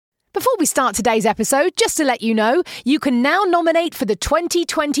we start today's episode, just to let you know, you can now nominate for the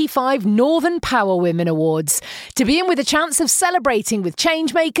 2025 Northern Power Women Awards to be in with a chance of celebrating with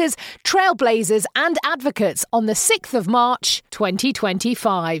changemakers, trailblazers and advocates on the 6th of March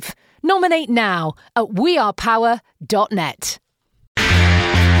 2025. Nominate now at wearepower.net.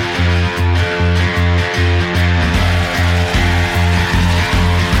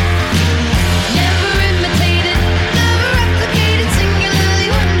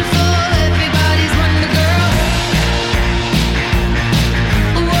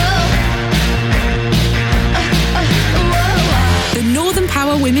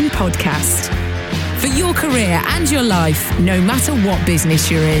 Women podcast for your career and your life, no matter what business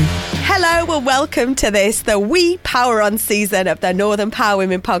you're in. Hello and welcome to the We Power On season of the Northern Power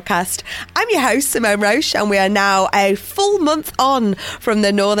Women podcast. I'm your host, Simone Roche, and we are now a full month on from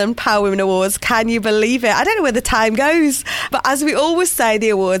the Northern Power Women Awards. Can you believe it? I don't know where the time goes, but as we always say, the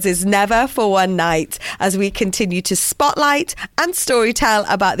awards is never for one night as we continue to spotlight and storytell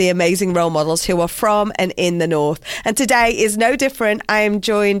about the amazing role models who are from and in the North. And today is no different. I am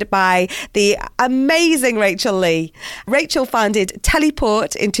joined by the amazing Rachel Lee. Rachel founded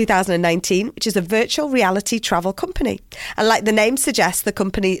Teleport in 2019, which is a virtual reality travel company. And like the name suggests, the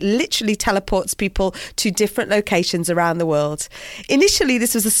company literally teleports people to different locations around the world. Initially,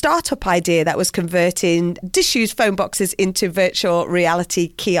 this was a startup idea that was converting disused phone boxes into virtual reality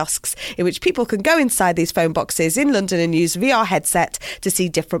kiosks in which people can go inside these phone boxes in London and use VR headset to see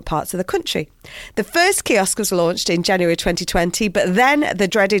different parts of the country. The first kiosk was launched in January 2020, but then the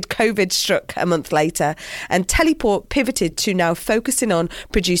dreaded COVID struck a month later, and Teleport pivoted to now focusing on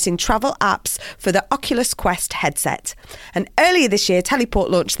producing travel apps for the Oculus Quest headset. And earlier this year, Teleport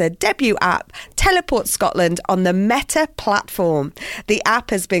launched their debut app, Teleport Scotland, on the Meta platform. The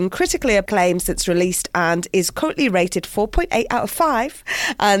app has been critically acclaimed since released and is currently rated 4.8 out of 5.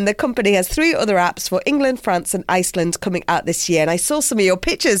 And the company has 3 other apps for England, France and Iceland coming out this year. And I saw some of your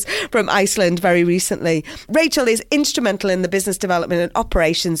pictures from Iceland very recently. Rachel is instrumental in the business development and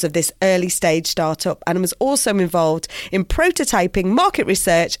operations of this early stage startup and was also involved in prototyping, market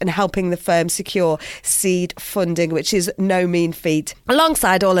research and helping the firm secure seed funding, which is no mean feat.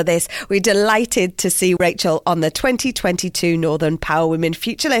 Alongside all of this, we're delighted to see Rachel on the 2022 Northern Power Women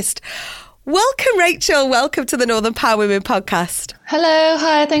Future List. Welcome, Rachel. Welcome to the Northern Power Women podcast. Hello.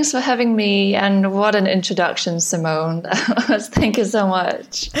 Hi. Thanks for having me. And what an introduction, Simone. Thank you so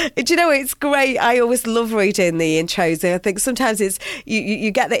much. Do you know, it's great. I always love reading the intros. I think sometimes it's you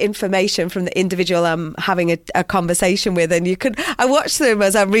get the information from the individual I'm having a conversation with, and I watch them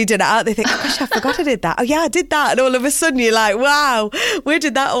as I'm reading it out. They think, oh gosh, I forgot I did that. Oh yeah, I did that. And all of a sudden you're like, wow, where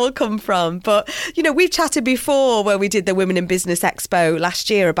did that all come from? But, you know, we've chatted before where we did the Women in Business Expo last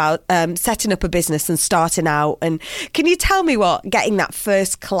year about setting up a business and starting out. And can you tell me what getting that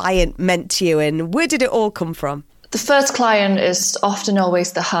first client meant to you, and where did it all come from? The first client is often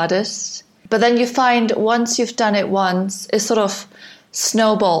always the hardest, but then you find once you've done it once, it sort of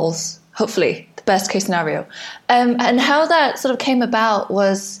snowballs, hopefully, the best case scenario. And how that sort of came about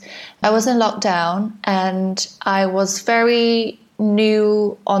was I was in lockdown and I was very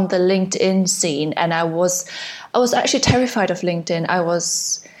new on the LinkedIn scene, and I was actually terrified of LinkedIn.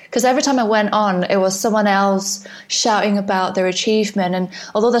 Because every time I went on, it was someone else shouting about their achievement. And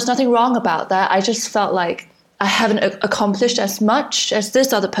although there's nothing wrong about that, I just felt like I haven't accomplished as much as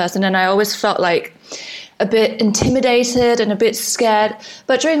this other person. And I always felt like a bit intimidated and a bit scared.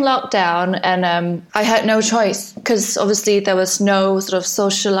 But during lockdown, and I had no choice because obviously there was no sort of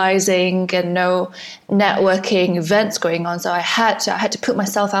socializing and no networking events going on. So I had to put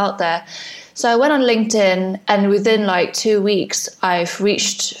myself out there. So I went on LinkedIn, and within like 2 weeks, I've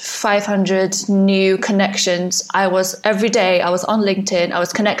reached 500 new connections. Every day I was on LinkedIn. I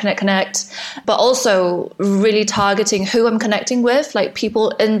was connect, but also really targeting who I'm connecting with, like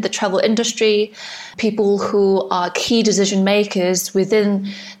people in the travel industry, people who are key decision makers within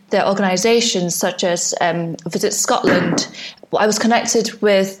their organizations, such as Visit Scotland. I was connected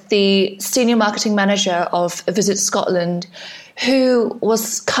with the senior marketing manager of Visit Scotland, who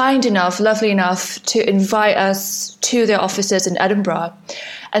was kind enough, lovely enough to invite us to their offices in Edinburgh.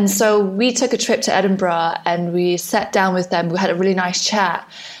 And so we took a trip to Edinburgh and we sat down with them. We had a really nice chat.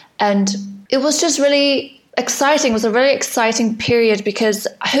 And it was just really exciting. It was a very exciting period because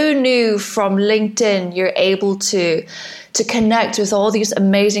who knew from LinkedIn you're able to connect with all these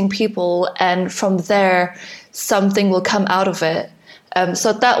amazing people, and from there something will come out of it.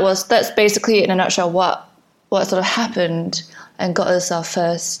 So that's basically in a nutshell what sort of happened and got us our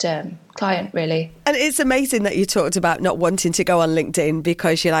first client, really. And it's amazing that you talked about not wanting to go on LinkedIn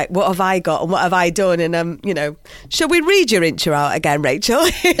because you're like, what have I got and what have I done? And, shall we read your intro out again, Rachel?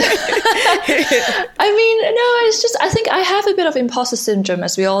 I mean, no, it's just, I think I have a bit of imposter syndrome,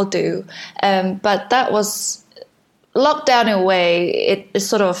 as we all do. But that was lockdown in a way. It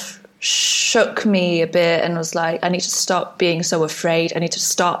sort of shook me a bit and was like, I need to stop being so afraid. I need to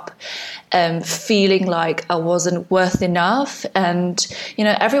stop feeling like I wasn't worth enough. And,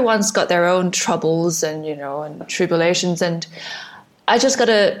 everyone's got their own troubles and, and tribulations. And I just got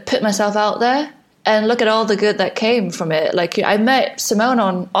to put myself out there and look at all the good that came from it. Like, I met Simone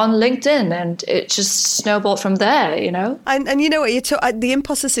on LinkedIn, and it just snowballed from there, And you know what, the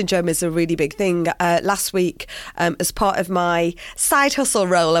imposter syndrome is a really big thing. Last week, as part of my side hustle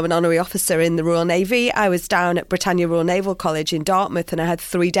role, I'm an honorary officer in the Royal Navy. I was down at Britannia Royal Naval College in Dartmouth, and I had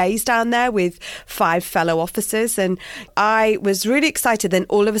 3 days down there with 5 fellow officers. And I was really excited. Then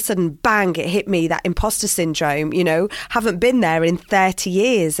all of a sudden, bang, it hit me, that imposter syndrome, haven't been there in 30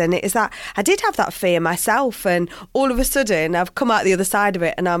 years. And it is that I did have that fear myself, and all of a sudden I've come out the other side of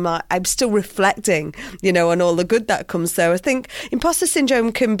it, and I'm still reflecting, on all the good that comes. So I think imposter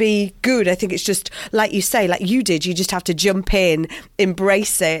syndrome can be good. I think it's just like you say, like you did, you just have to jump in,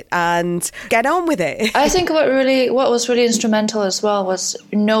 embrace it, and get on with it. I think what was really instrumental as well was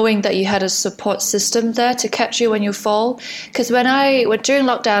knowing that you had a support system there to catch you when you fall. Because during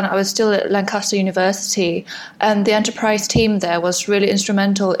lockdown, I was still at Lancaster University, and the enterprise team there was really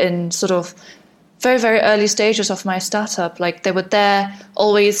instrumental in sort of very, very early stages of my startup. Like, they were there,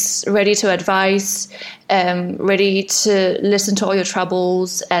 always ready to advise, ready to listen to all your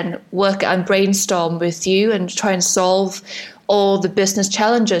troubles and work and brainstorm with you and try and solve all the business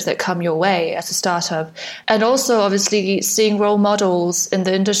challenges that come your way as a startup. And also, obviously, seeing role models in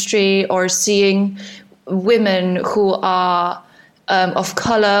the industry, or seeing women who are of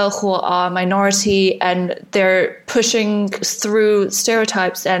color, who are minority, and they're pushing through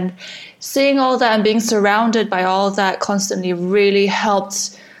stereotypes, and seeing all that and being surrounded by all that constantly really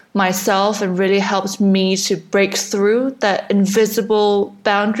helped myself and really helped me to break through that invisible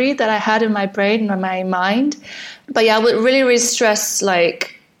boundary that I had in my brain and my mind. But yeah, I would really, really stress,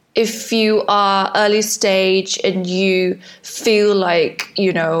 like, if you are early stage and you feel like,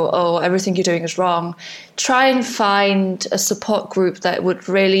 everything you're doing is wrong, try and find a support group that would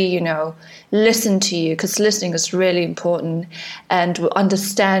really, listen to you, because listening is really important, and will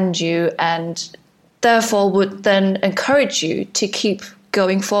understand you, and therefore would then encourage you to keep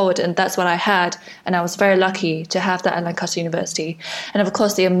going forward. And that's what I had, and I was very lucky to have that at Lancaster University, and of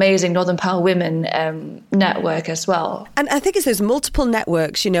course the amazing Northern Power Women network as well. And I think it's those multiple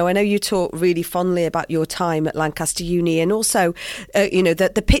networks. I know you talk really fondly about your time at Lancaster Uni, and also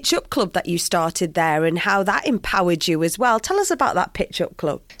the Pitch Up Club that you started there, and how that empowered you as well. Tell us about that Pitch Up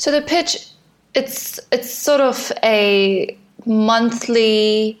Club. So the pitch, it's sort of a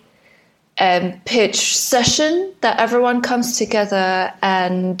monthly pitch session that everyone comes together,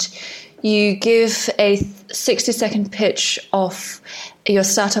 and you give a 60-second pitch of your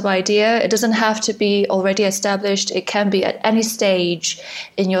startup idea. It doesn't have to be already established. It can be at any stage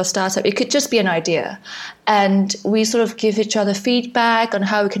in your startup. It could just be an idea. And we sort of give each other feedback on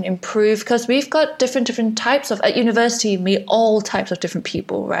how we can improve, because we've got different types of, at university, meet all types of different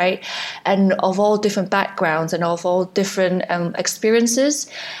people, right? And of all different backgrounds and of all different experiences.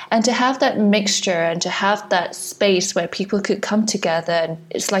 And to have that mixture and to have that space where people could come together, and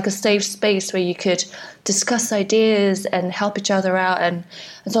it's like a safe space where you could discuss ideas and help each other out and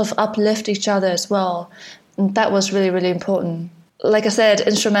sort of uplift each other as well. And that was really, really important. Like I said,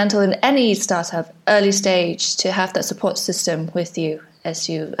 instrumental in any startup, early stage, to have that support system with you as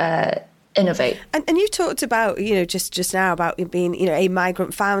you innovate. And you talked about, just now about being, a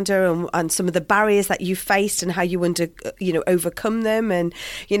migrant founder and some of the barriers that you faced and how you overcome them. And,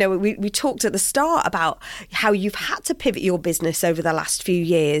 we talked at the start about how you've had to pivot your business over the last few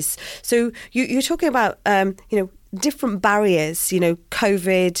years. So you're talking about, different barriers,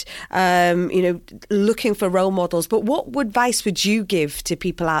 COVID, looking for role models. But what advice would you give to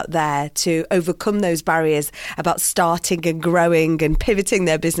people out there to overcome those barriers about starting and growing and pivoting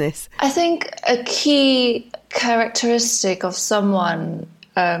their business? I think a key characteristic of someone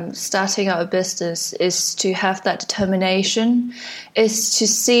starting out a business is to have that determination, is to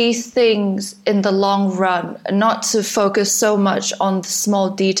see things in the long run, and not to focus so much on the small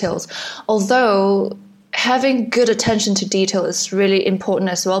details. Although having good attention to detail is really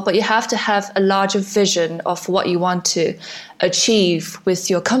important as well, but you have to have a larger vision of what you want to achieve with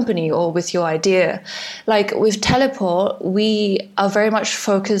your company or with your idea. Like with Teleport, we are very much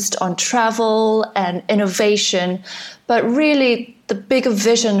focused on travel and innovation, but really the bigger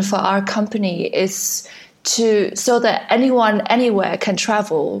vision for our company is so that anyone, anywhere can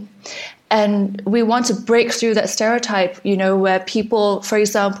travel. And we want to break through that stereotype, where people, for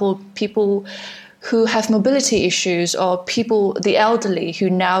example, people who have mobility issues, or people, the elderly, who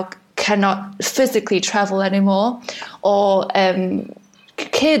now cannot physically travel anymore, or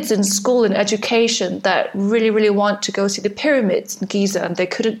kids in school and education that really, really want to go see the pyramids in Giza and they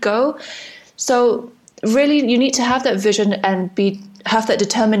couldn't go. So really, you need to have that vision and have that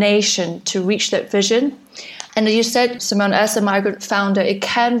determination to reach that vision. And you said, Simone, as a migrant founder, it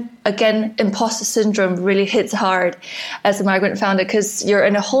can, again, imposter syndrome really hits hard as a migrant founder, because you're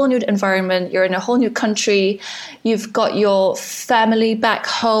in a whole new environment, you're in a whole new country, you've got your family back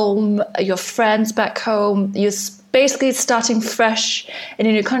home, your friends back home, you're basically starting fresh in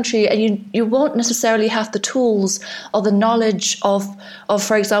a new country, and you won't necessarily have the tools or the knowledge of,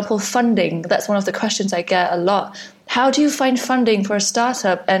 for example, funding. That's one of the questions I get a lot. How do you find funding for a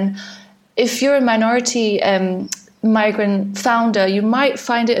startup? And if you're a minority migrant founder, you might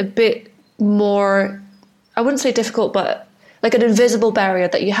find it a bit more, I wouldn't say difficult, but like an invisible barrier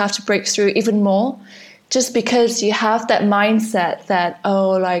that you have to break through even more, just because you have that mindset that,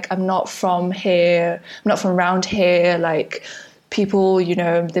 I'm not from here, I'm not from around here, like people,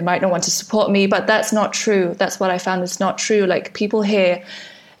 they might not want to support me, but that's not true. That's what I found is not true. Like people here,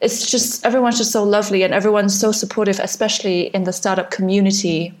 it's just, everyone's just so lovely and everyone's so supportive, especially in the startup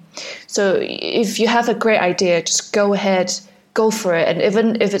community. So if you have a great idea, just go ahead, go for it. And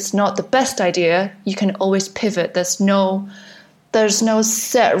even if it's not the best idea, you can always pivot. There's no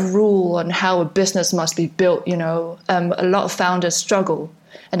set rule on how a business must be built. A lot of founders struggle,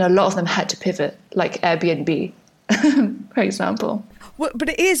 and a lot of them had to pivot, like Airbnb, for example. Well, but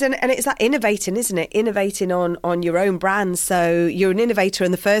it is, and it's that innovating, isn't it? Innovating on your own brand. So you're an innovator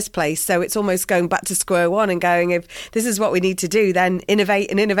in the first place. So it's almost going back to square one and going, if this is what we need to do, then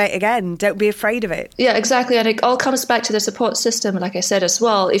innovate and innovate again. Don't be afraid of it. Yeah, exactly. And it all comes back to the support system, like I said as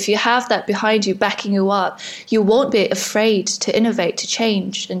well. If you have that behind you, backing you up, you won't be afraid to innovate, to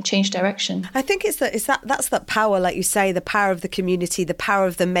change and change direction. I think that's that power, like you say, the power of the community, the power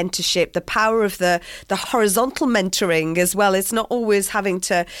of the mentorship, the power of the horizontal mentoring as well. It's not always having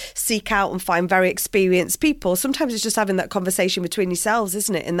to seek out and find very experienced people. Sometimes it's just having that conversation between yourselves,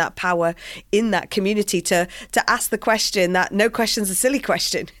 isn't it? And that power in that community to ask the question that no question's a silly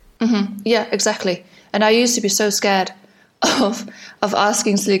question. Mm-hmm. Yeah, exactly. And I used to be so scared of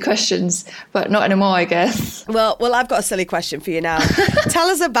asking silly questions, but not anymore, I guess. Well, I've got a silly question for you now. Tell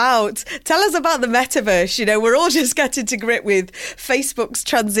us about the metaverse. We're all just getting to grip with Facebook's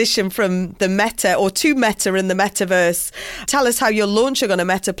transition from the Meta or to Meta in the metaverse. Tell us how your launching on a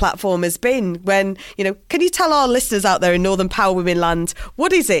Meta platform has been. Can you tell our listeners out there in Northern Power Women land,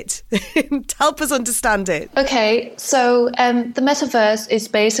 what is it? Help us understand it. Okay, so the metaverse is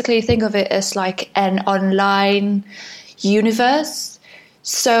basically, think of it as like an online universe.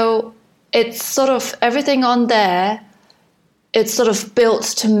 So it's sort of everything on there, it's sort of built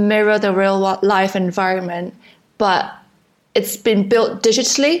to mirror the real life environment, but it's been built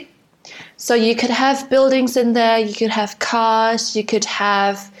digitally. So you could have buildings in there, you could have cars, you could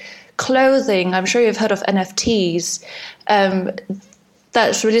have clothing. I'm sure you've heard of NFTs.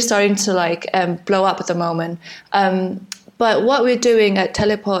 That's really starting to blow up at the moment. But what we're doing at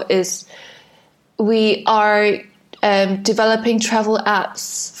Teleport is we are developing travel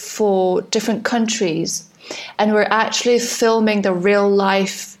apps for different countries, and we're actually filming the real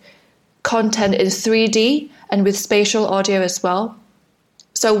life content in 3D and with spatial audio as well.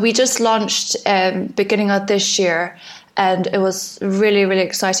 So we just launched beginning of this year, and it was really, really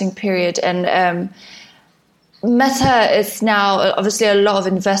exciting period. And Meta is now, obviously a lot of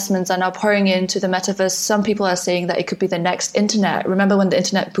investments are now pouring into the metaverse. Some people are saying that it could be the next internet. Remember when the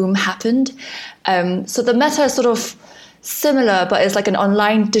internet boom happened? So the Meta is sort of similar, but it's like an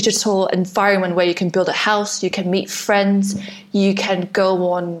online digital environment where you can build a house, you can meet friends, you can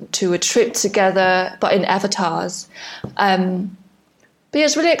go on to a trip together, but in avatars. But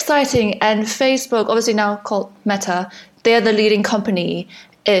it's really exciting. And Facebook, obviously now called Meta, they're the leading company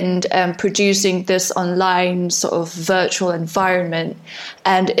in producing this online sort of virtual environment.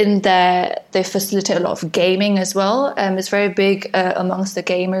 And in there, they facilitate a lot of gaming as well. It's very big amongst the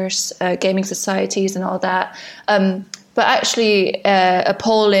gamers, gaming societies and all that. But actually, a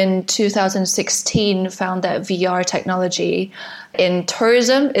poll in 2016 found that VR technology in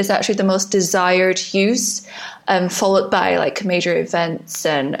tourism is actually the most desired use, followed by like major events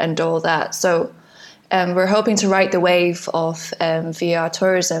and all that. So we're hoping to ride the wave of VR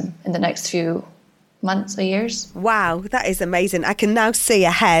tourism in the next few months or years. Wow, that is amazing. I can now see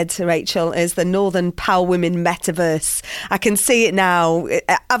ahead, Rachel, is the Northern Power Women metaverse. I can see it now.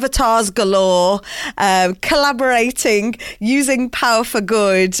 Avatars galore, collaborating, using power for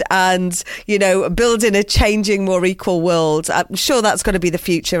good and, building a changing, more equal world. I'm sure that's going to be the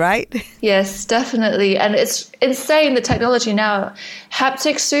future, right? Yes, definitely. And it's insane, the technology now.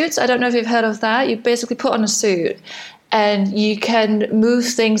 Haptic suits, I don't know if you've heard of that. You basically put on a suit and you can move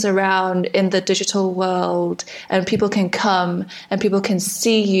things around in the digital world, and people can come and people can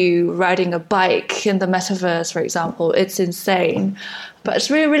see you riding a bike in the metaverse, for example. It's insane. But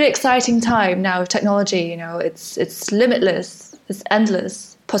it's really, really exciting time now with technology. It's limitless. It's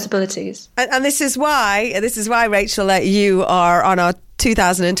endless possibilities. And this is why, Rachel, that you are on our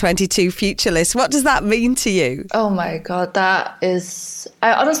 2022 Future List. What does that mean to you? Oh my God, that is...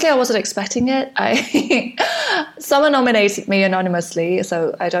 I wasn't expecting it. Someone nominated me anonymously,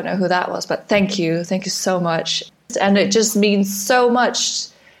 so I don't know who that was, but thank you. Thank you so much. And it just means so much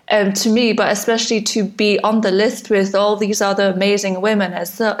to me, but especially to be on the list with all these other amazing women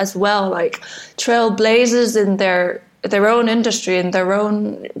as well, like trailblazers in their own industry and their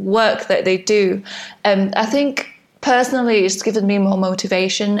own work that they do. And I think personally, it's given me more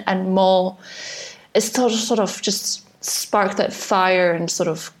motivation and more, it's sort of just sparked that fire and sort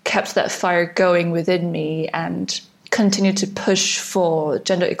of kept that fire going within me and continue to push for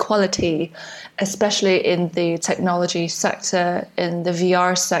gender equality, especially in the technology sector, in the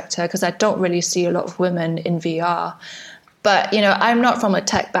VR sector, because I don't really see a lot of women in VR. But, I'm not from a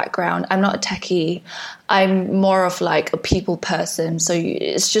tech background. I'm not a techie. I'm more of like a people person. So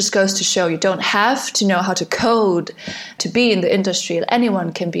it just goes to show you don't have to know how to code to be in the industry.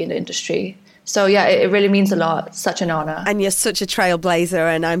 Anyone can be in the industry. So, yeah, it really means a lot. Such an honour. And you're such a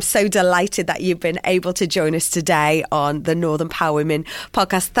trailblazer, and I'm so delighted that you've been able to join us today on the Northern Power Women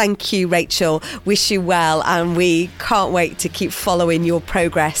podcast. Thank you, Rachel. Wish you well, and we can't wait to keep following your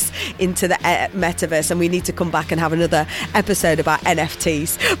progress into the metaverse, and we need to come back and have another episode about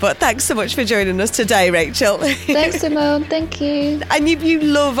NFTs. But thanks so much for joining us today, Rachel. Thanks, Simone. Thank you. And if you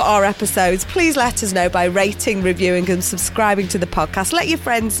love our episodes, please let us know by rating, reviewing and subscribing to the podcast. Let your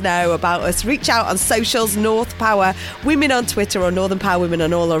friends know about us. Reach out on socials, North Power Women on Twitter or Northern Power Women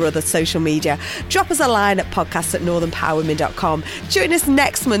on all our other social media. Drop us a line at podcast@northernpowerwomen.com. Join us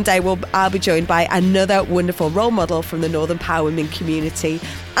next Monday. I'll be joined by another wonderful role model from the Northern Power Women community.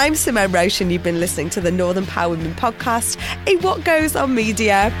 I'm Simone Roche, and you've been listening to the Northern Power Women podcast, a What Goes On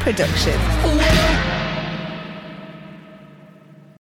Media production.